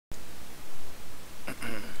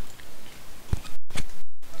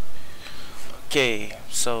Okay,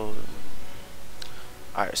 so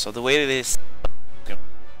alright, so the way it is,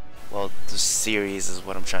 well, the series is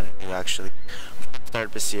what I'm trying to do actually. Start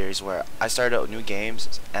up a series where I start out new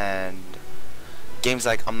games and games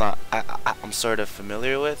like I'm sort of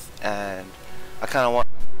familiar with, and I kind of want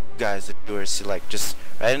you guys, the viewers, to like just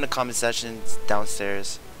write in the comment sections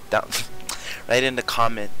downstairs, down, write in the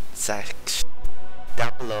comment section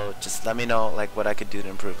down below. Just let me know like what I could do to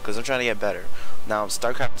improve, because I'm trying to get better. Now,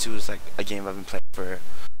 StarCraft 2 is like a game I've been playing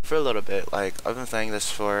for a little bit. Like I've been playing this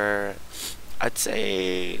for, I'd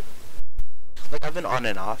say, like I've been on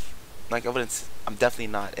and off. Like I'm definitely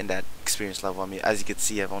not in that experience level. I mean, as you can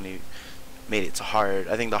see, I've only made it to hard.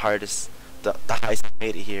 I think the hardest, the highest I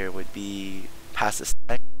made it here would be past this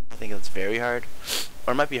time. I think it's very hard,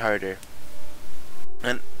 or it might be harder.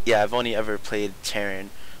 And yeah, I've only ever played Terran.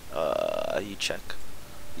 You check.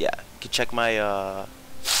 Yeah, you can check my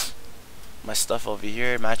my stuff over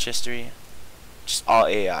here, match history. Just all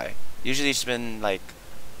AI. Usually it's been like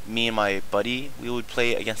me and my buddy. We would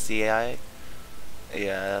play against the AI.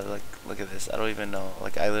 Yeah, like look at this. I don't even know.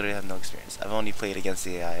 Like I literally have no experience. I've only played against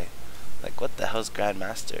the AI. Like what the hell's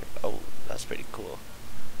Grandmaster? Oh, that's pretty cool.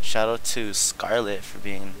 Shout out to Scarlet for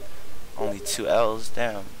being only 2 L's.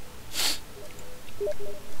 Damn.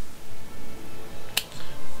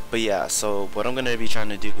 But yeah, so what I'm gonna be trying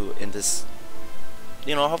to do in this,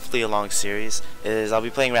 you know, hopefully a long series, is I'll be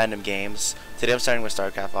playing random games. Today I'm starting with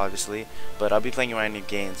StarCraft, obviously, but I'll be playing random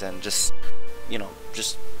games and just, you know,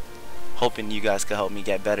 just hoping you guys could help me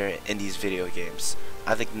get better in these video games.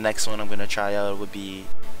 I think the next one I'm gonna try out would be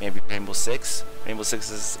maybe Rainbow Six. Rainbow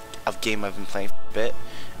Six is a game I've been playing for a bit,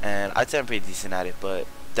 and I'd say I'm pretty decent at it, but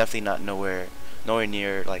definitely not nowhere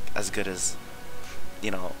near like as good as,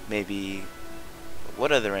 you know, maybe,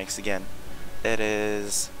 what are the ranks again? It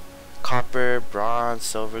is copper, bronze,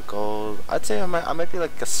 silver, gold. I'd say I might be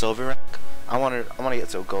like a silver rank. I wanna get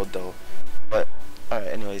to a gold though. But alright,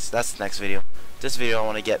 anyways, that's the next video. This video I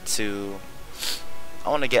wanna get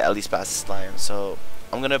at least past this lion. So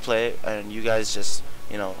I'm gonna play and you guys just,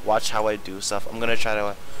 you know, watch how I do stuff. I'm gonna try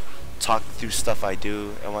to talk through stuff I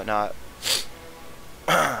do and whatnot.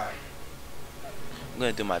 I'm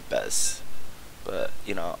gonna do my best. But,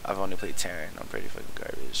 you know, I've only played Terran. I'm pretty fucking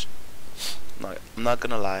garbage. I'm not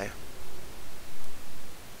gonna lie.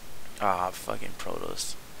 Ah, fucking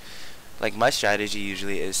Protoss. Like, my strategy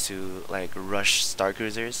usually is to, like, rush star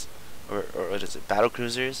cruisers. Or what is it? Battle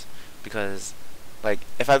cruisers. Because, like,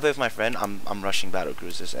 if I play with my friend, I'm rushing battle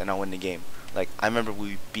cruisers and I win the game. Like, I remember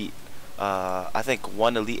we beat, I think,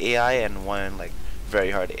 one elite AI and one, like, very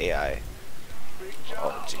hard AI.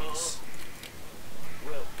 Oh, jeez.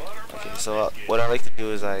 Okay, so what I like to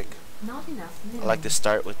do is like, I like to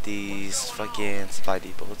start with these fucking supply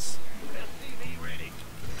depots.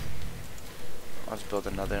 Let's build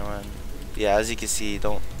another one. Yeah, as you can see,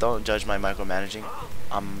 don't judge my micromanaging.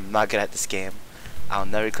 I'm not good at this game. I'll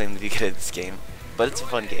never claim to be good at this game, but it's a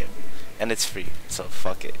fun game and it's free, so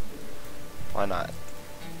fuck it. Why not?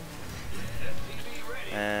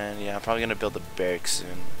 And yeah, I'm probably gonna build a barrack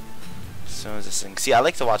soon. As soon as this thing. See, I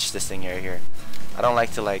like to watch this thing right here. I don't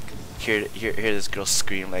like to like hear this girl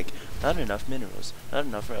scream like, not enough minerals, not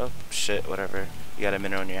enough. Oh shit, whatever. You got a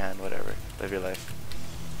mineral in your hand, whatever. Live your life.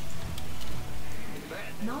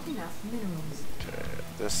 Not enough minerals. Okay,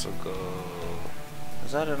 this will go.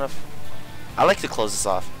 Is that enough? I like to close this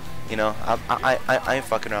off. You know, I ain't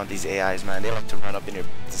fucking around with these AIs, man. They like to run up in your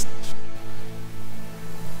stuff.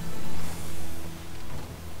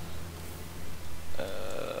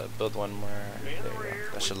 Build one more. There you go.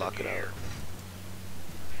 That should lock it out.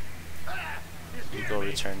 You go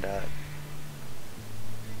return that.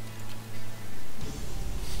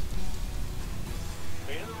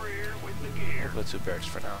 We'll go 2 barracks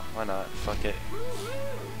for now. Why not? Fuck it.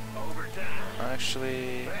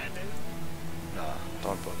 Actually, nah,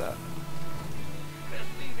 don't build that.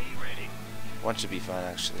 One should be fine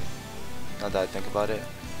actually. Now that I think about it.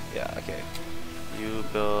 Yeah, okay. You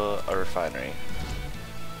build a refinery.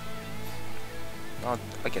 I'll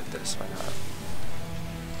get this, why not?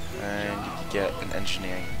 And you can get an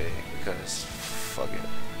engineering bay, because fuck it.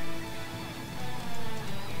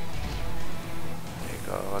 There you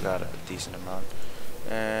go, I got a decent amount.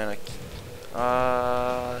 And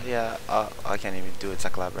yeah, I can't even do a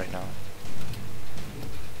tech lab right now.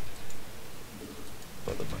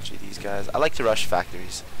 Build a bunch of these guys. I like to rush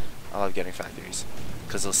factories. I love getting factories,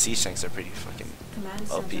 because those siege tanks are pretty fucking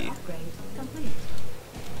OP.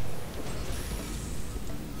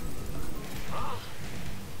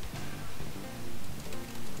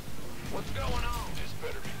 What's going on? This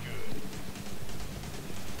better be good.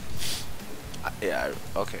 Yeah,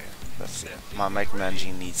 okay. Let's see. My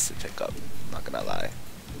micromanaging needs to pick up. Not gonna lie.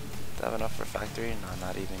 Do I have enough for factory? No,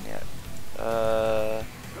 not even yet.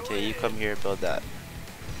 Okay, you come here, build that.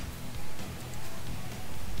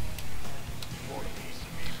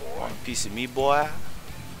 Want a piece of me, boy?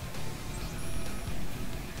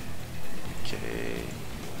 Okay,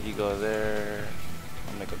 you go there.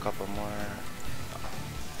 I'll make a couple more.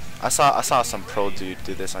 I saw some pro dude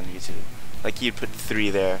do this on YouTube. Like he'd put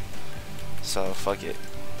 3 there. So fuck it.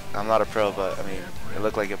 I'm not a pro, but I mean, it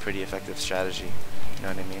looked like a pretty effective strategy. You know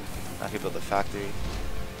what I mean? I could build a factory.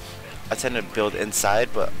 I tend to build inside,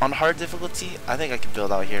 but on hard difficulty, I think I could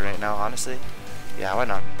build out here right now. Honestly, yeah, why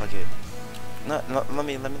not? Fuck it. No, let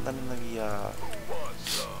me.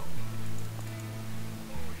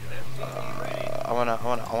 I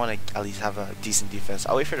wanna at least have a decent defense.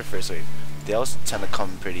 I'll wait for the first wave. They also tend to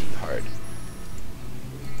come pretty hard.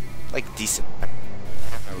 Like decent. I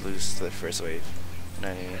lose to the first wave. You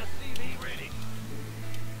know what I mean?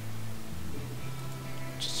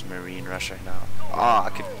 Just marine rush right now. Ah, I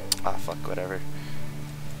could. Ah, fuck, whatever.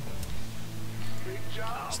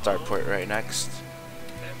 Start port right next.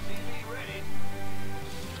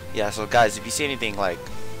 Yeah, so guys, if you see anything like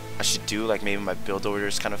I should do, like maybe my build order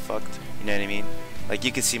is kind of fucked, you know what I mean? Like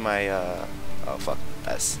you can see my oh fuck,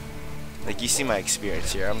 S. Like you see my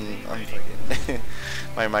experience here. I'm fucking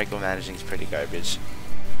my micromanaging is pretty garbage.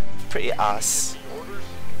 Pretty ass.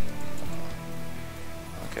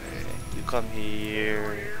 Okay, you come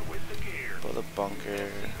here, build a bunker.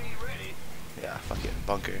 Yeah, fuck it,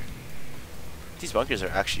 bunker. These bunkers are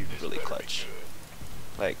actually really clutch.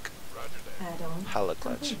 Like hella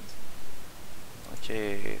clutch.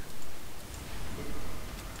 Okay.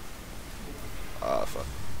 Oh fuck.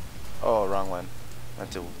 Oh, wrong one.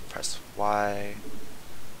 Meant to press Y.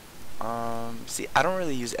 See, I don't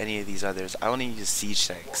really use any of these others. I only use siege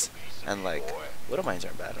tanks. And like, widow mines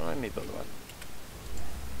aren't bad. Let me build one.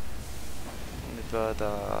 Let me build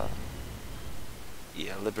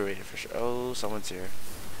yeah, liberator for sure. Oh, someone's here.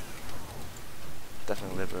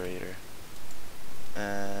 Definitely liberator.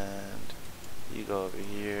 And you go over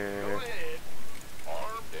here.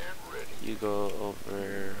 You go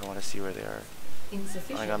over. I want to see where they are.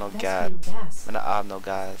 I got no gas. I have no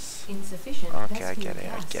gas. Insufficient. Okay, I get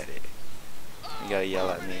it. I get it. You gotta yell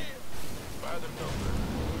at me.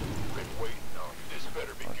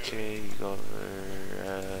 Okay, you go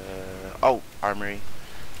over. Oh, armory.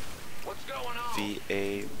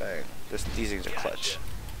 VA bang. These things are clutch.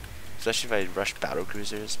 Especially if I rush battle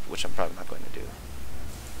cruisers, which I'm probably not going to do.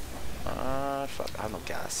 Fuck, I have no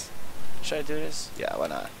gas. Should I do this? Yeah, why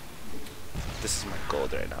not? This is my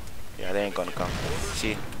gold right now. Yeah, they ain't gonna come.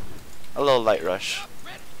 See? A little light rush.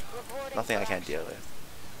 Nothing I can't deal with.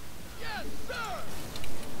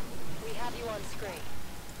 We have you on screen.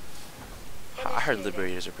 I heard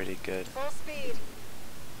liberators are pretty good. Full speed.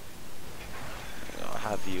 I'll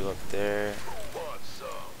have you up there.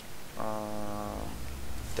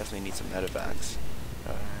 Definitely need some medevacs.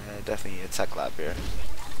 Definitely need a tech lab here.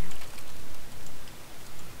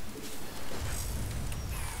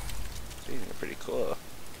 These are pretty cool.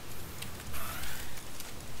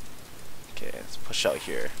 Okay, let's push out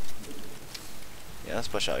here. Yeah, let's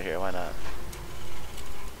push out here. Why not?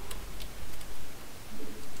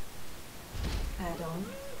 Add-on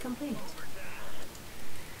complete.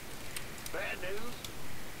 Bad news.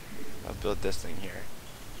 I'll build this thing here.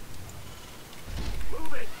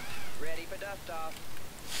 Move it. Ready for dust off.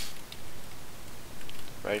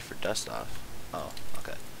 Ready for dust off. Oh,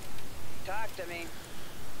 okay. Talk to me.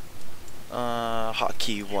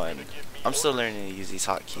 Hotkey 1. I'm still learning to use these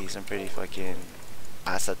hotkeys. I'm pretty fucking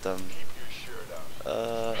ass at them.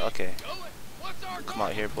 Okay. Come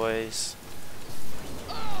out here, boys.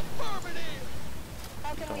 How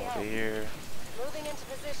can Come we over help? here. Moving into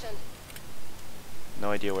position.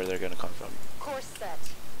 No idea where they're gonna come from. Course set.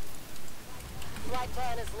 Flight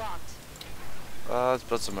plan is locked. Let's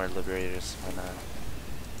build some more liberators. Why not?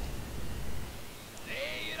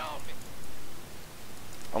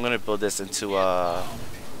 I'm gonna build this into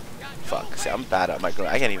fuck. See, I'm bad at micro.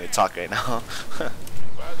 I can't even talk right now.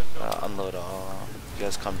 Unload all. You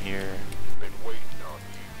guys come here.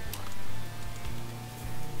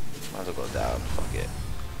 Might as well go down. Fuck it.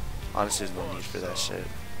 Honestly, there's no need for that shit.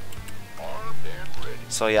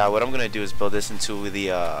 So yeah, what I'm gonna do is build this into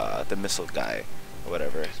the missile guy or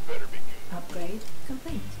whatever. Upgrade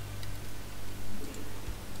complete.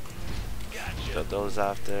 Build those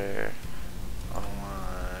after.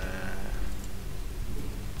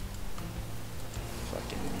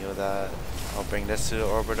 Fucking heal that. I'll bring this to the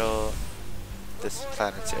orbital. This is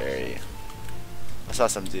planetary. I saw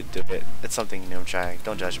some dude do it. It's something new I'm trying.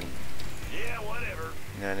 Don't judge me. Yeah, whatever.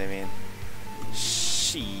 You know what I mean?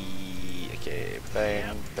 Okay,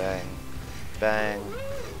 bang, bang, bang,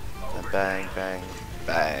 and bang, bang,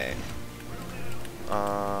 bang.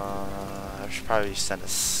 I should probably send a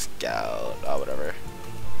scout. Oh, whatever.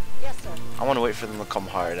 Yes, sir. I want to wait for them to come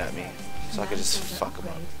hard at me, so I can just fuck them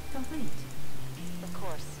up. Complete. Of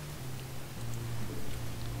course.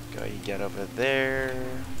 Go, you get over there.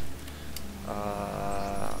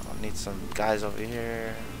 I need some guys over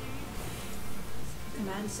here.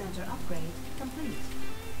 Command center upgrade complete.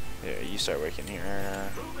 Here, you start working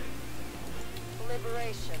here.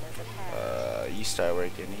 Liberation is at hand. You start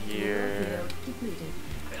working Mineral here. field depleted.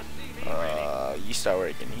 You start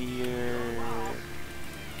working here.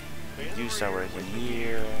 You start working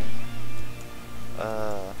here.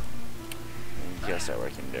 You gotta start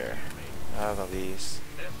working there. I have at least.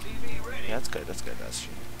 Yeah, that's good. That's good. That's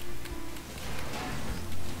true.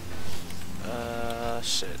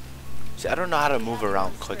 Shit. See, I don't know how to move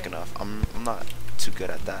around quick enough. I'm not too good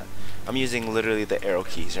at that. I'm using literally the arrow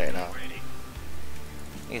keys right now.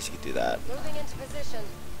 I guess you could do that. Moving into position.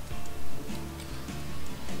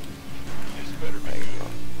 There you go.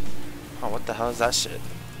 Oh, what the hell is that shit?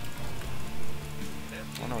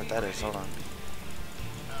 I don't know what that is. Hold on.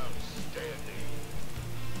 Outstanding.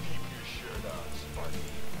 Keep your shirt on, Sparky.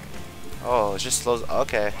 Oh, it just slows.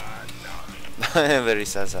 Okay. It literally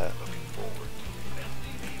says that. Looking forward.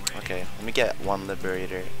 Okay, let me get one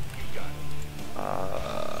liberator.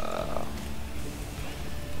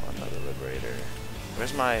 Another liberator.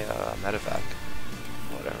 Where's my medevac?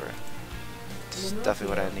 Whatever. This is Mineral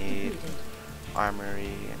definitely what I field need. depleted.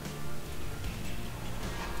 Armory.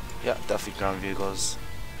 Yeah, definitely ground vehicles.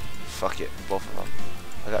 Fuck it, both of them.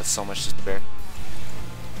 I got so much to spare.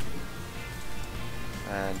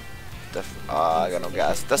 And I got no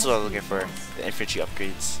gas. That's what I was looking for. The infantry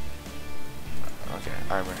upgrades. Okay,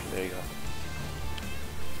 armor. There you go.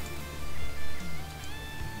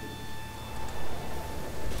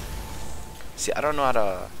 See, I don't know how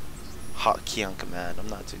to hotkey on command. I'm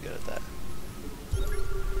not too good at that. I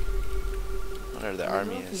wonder where the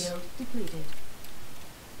army Mineral is. field depleted.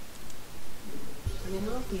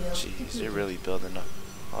 Mineral field Jeez, they're depleted. really building up.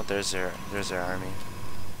 Oh, there's their army.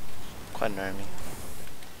 Quite an army.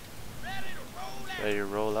 Ready to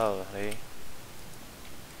roll out, hey?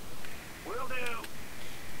 Will do.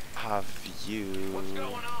 Have you What's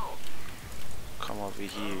going on? come over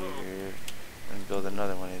here and build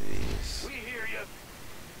another one of these. We hear you.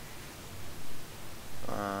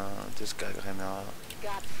 This guy came out.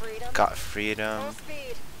 Got freedom. Got freedom. Full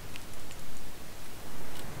speed.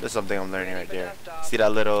 There's something I'm learning right there. See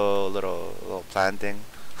that little plan thing?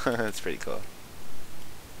 It's pretty cool.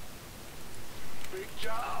 Big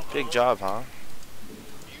job. Big job, huh?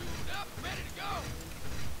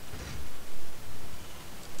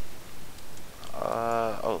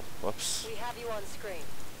 Oh, whoops. We have you on screen.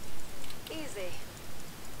 Easy.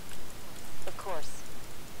 Of course.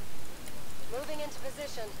 Moving into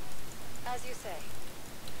position. As you say.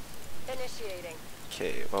 Initiating.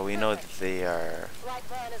 Okay, well we know that they are Flight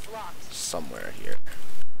plan is locked. somewhere here.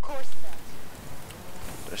 Course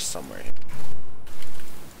set. They're somewhere here.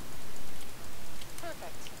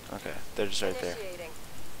 Perfect. Okay, they're just right there. Initiating.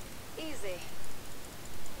 Easy.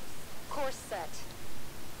 Course set.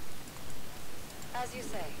 As you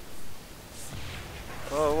say.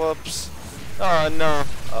 Oh, whoops. Oh, no.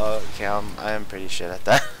 Okay, I am pretty shit at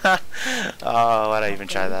that. Oh, why'd I even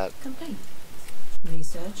try that? Complete.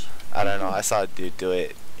 Research. I don't know. I saw a dude do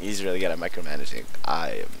it. He's really good at micromanaging.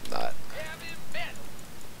 I am not.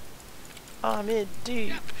 I'm in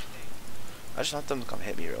deep. I just want them to come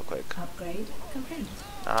hit me real quick. Upgrade complete.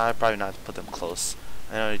 I'd probably not put them close.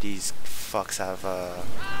 I know these fucks have,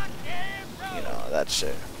 you know, that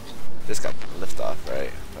shit. This got lift off,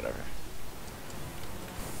 right? Whatever.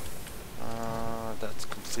 That's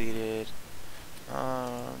completed.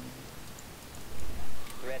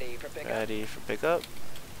 Ready for pickup? Ready for pickup.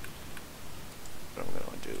 What I'm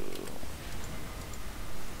gonna do.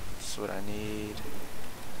 This is what I need.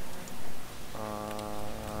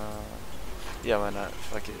 Yeah, why not?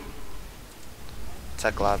 Fuck it.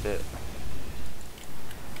 Tech lab it.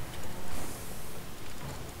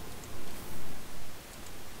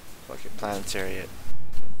 Fuck it. Planetary it.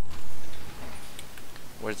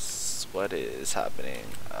 What is happening?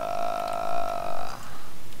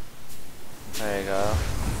 There you go.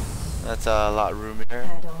 That's a lot roomier.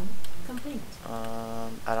 Add-on complete.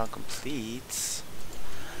 Add-on complete.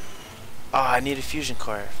 Oh, I need a fusion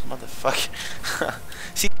core. Motherfucker.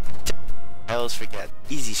 See, I always forget.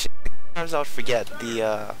 Easy shit. Sometimes I'll forget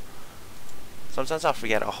the, sometimes I'll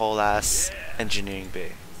forget a whole ass engineering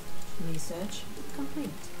bay. Research complete.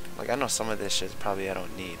 Like, I know some of this shit probably I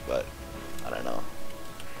don't need, but I don't know.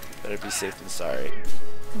 Better be safe than sorry.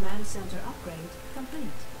 Command center upgrade complete.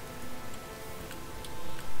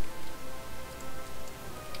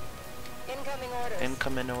 Incoming orders.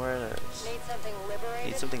 Incoming orders. Need something liberated?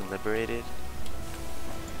 Need something liberated.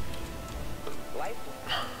 Life.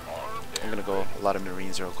 I'm gonna go a lot of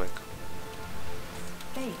Marines real quick.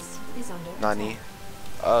 Base is under Nani? attack.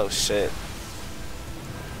 Oh shit.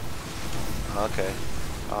 Okay.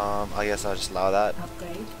 I guess I'll just allow that.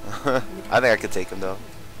 Upgrade. I think I could take him though.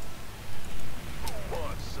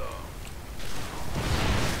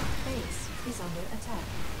 Base is under attack.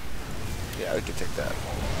 Yeah, I could take that.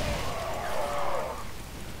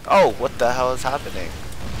 Oh, what the hell is happening?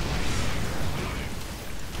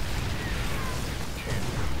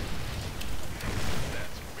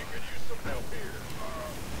 We could use some help here.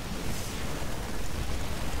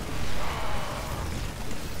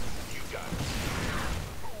 You got it.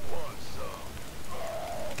 Who wants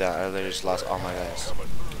some? Damn, I literally just lost all my guys. Coming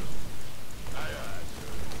through. Aye, aye,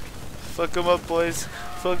 Fuck him up, boys.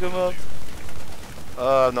 Fuck him up.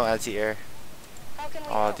 Oh, no anti-air. How can we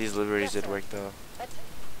Oh, help? these liberties Yes, did sir. work though.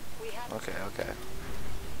 We have Okay, okay.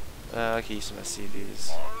 I can use some SCVs.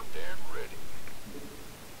 sir. Armed and ready.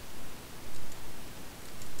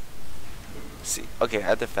 See, okay,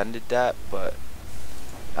 I defended that, but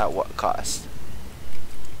at what cost?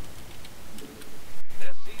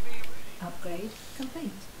 SCV ready. Upgrade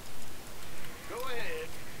complete. Go ahead.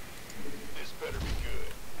 This better be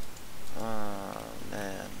good. Oh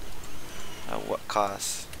man, at what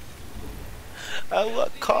cost? At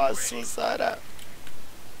what cost was that at?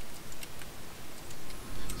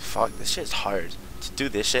 Fuck, this shit's hard. To do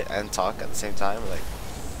this shit and talk at the same time, like,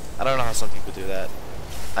 I don't know how some people do that.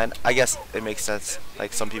 And I guess it makes sense.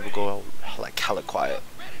 Like, some people go like hella quiet.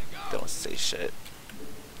 They don't say shit.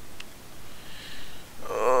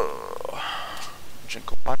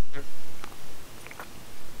 Drink water.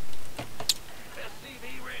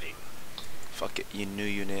 SCV ready. Fuck it, you new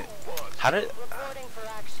unit. How did reporting for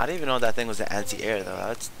action. I didn't even know that thing was an anti-air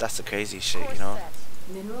though. That's the crazy shit, Course you know. set.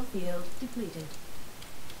 Mineral field depleted.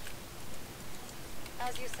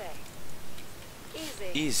 As you say. Easy.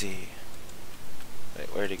 Easy. Wait,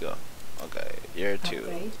 where'd he go? Okay, you're two.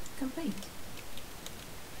 Upgrade complete.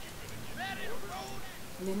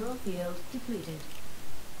 Mineral field depleted.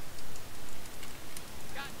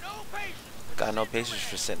 Got no patience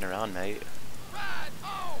for sitting around, mate.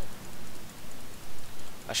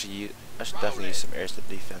 I should definitely use some airstrip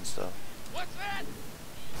defense though. What's that?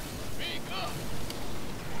 Speak up.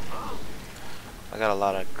 I got a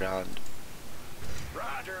lot of ground.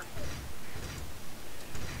 Roger.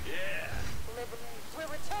 Yeah. We're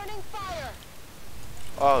returning fire.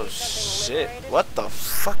 Oh Need something shit! liberated? What the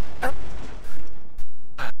fuck?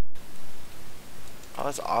 Oh,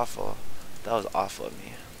 that's awful. That was awful of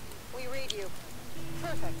me. We read you.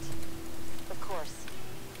 Perfect. Of course.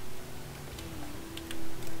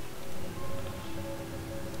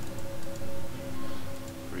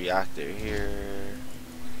 Reactor here.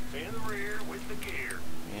 In the rear with the gear.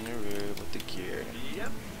 In the rear with the gear.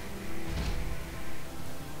 Yep.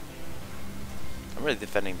 I'm really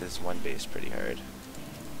defending this one base pretty hard.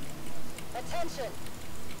 Attention.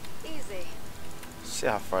 Easy. See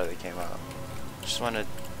how far they came out. Just wanna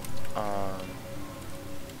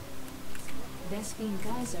Vespine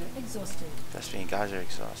geyser exhausted. that's being guys are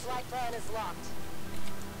exhausted. Flight plan is locked.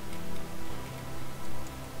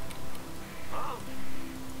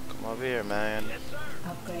 Come over here, man. Yes, sir.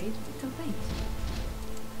 Upgrade complete.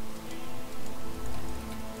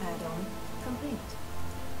 Add-on complete.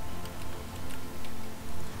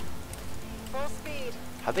 Full speed.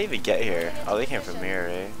 How'd they even get here? Oh, they came from here,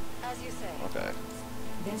 eh? As you say. Okay.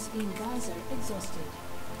 Vespine geyser exhausted.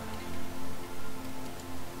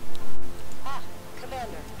 Ah,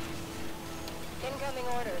 Commander. Incoming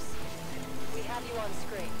orders. We have you on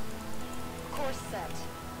screen. Course set.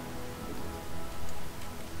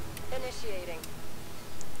 Initiating.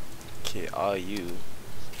 Okay, all you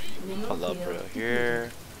Mineral pull up field real depleted.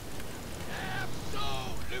 here.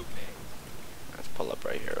 Absolutely. Let's pull up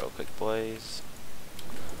right here real quick, boys.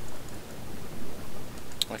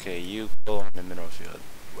 Okay, you go on the mineral field.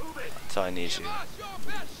 Move it. That's all I need you. Give us your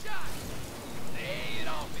best shot. Lay it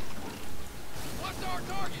on me. What's our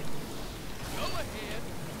target? Go ahead.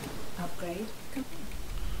 Upgrade complete.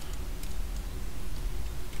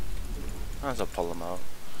 Might as well pull them out.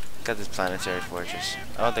 Got this planetary fortress.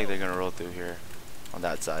 I don't think they're gonna roll through here on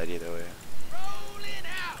that side either way. Rolling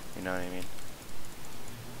out. You know what I mean?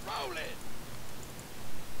 Rolling.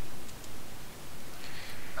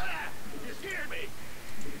 Ah, you scared me.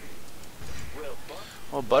 Well, fuck.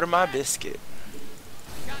 Well, butter my biscuit.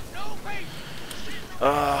 Got no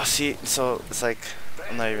See, so it's like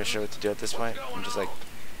I'm not even sure what to do at this point. I'm just like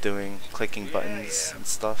clicking buttons and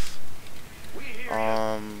stuff.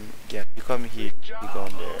 Yeah, you come here, you go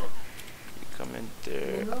in there, you come in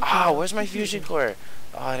there. Ah, where's my fusion core?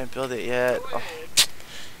 Oh, I didn't build it yet. Oh.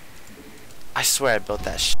 I swear I built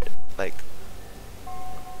that shit. Like,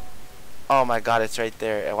 oh my god, it's right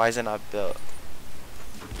there. And why is it not built?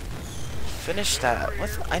 Finish that.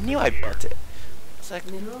 What? I knew I built it. It's like,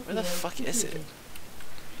 where the fuck is it?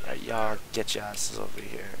 Alright, y'all get your asses over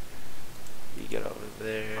here. You get over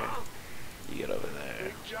there. You get over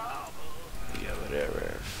there. You get over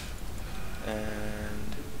there.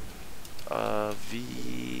 And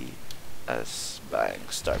VS bang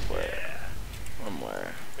start player. One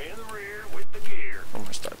more. One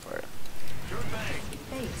more start player.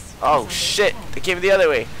 Base Oh is under shit! attack. They came the other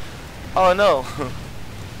way. Oh no!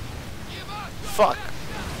 Fuck!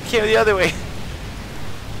 They came the other way.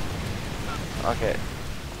 Okay.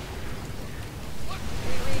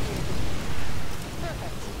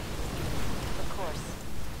 Perfect. Of course.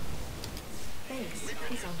 Base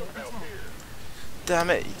is under attack. Damn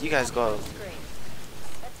it! You guys go. Screen.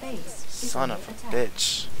 Base is Son under of a attack.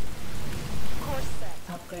 bitch. Course set.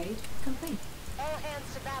 Upgrade complete. All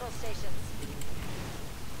hands to battle stations.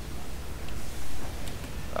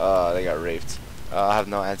 They got raped. I have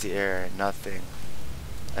no anti-air, nothing.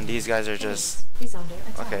 And these guys are just... Base is under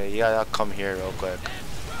attack. Okay, you gotta come here real quick.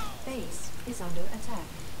 Base is under attack.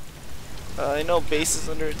 I know base is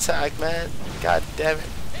under attack, man. God damn it.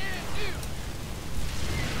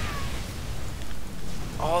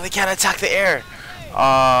 Oh, they can't attack the air.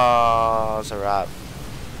 Oh, it's a wrap.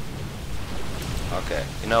 Okay,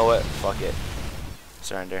 you know what? Fuck it.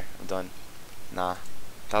 Surrender. I'm done. Nah,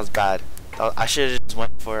 that was bad. I should have just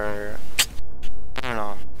went for... I don't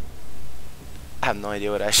know. I have no idea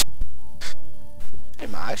what I should... Hey,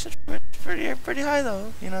 my action is pretty high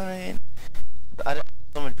though. You know what I mean? I didn't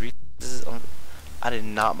have so much resources. I did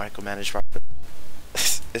not micromanage properly.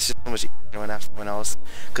 It's just so much easier when after someone else,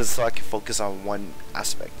 cause so I can focus on one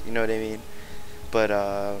aspect. You know what I mean? But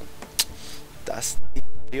that's the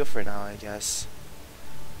video for now, I guess.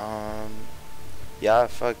 Yeah,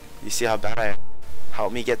 fuck. You see how bad I am?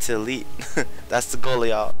 Help me get to elite. That's the goal,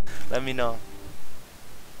 y'all. Let me know.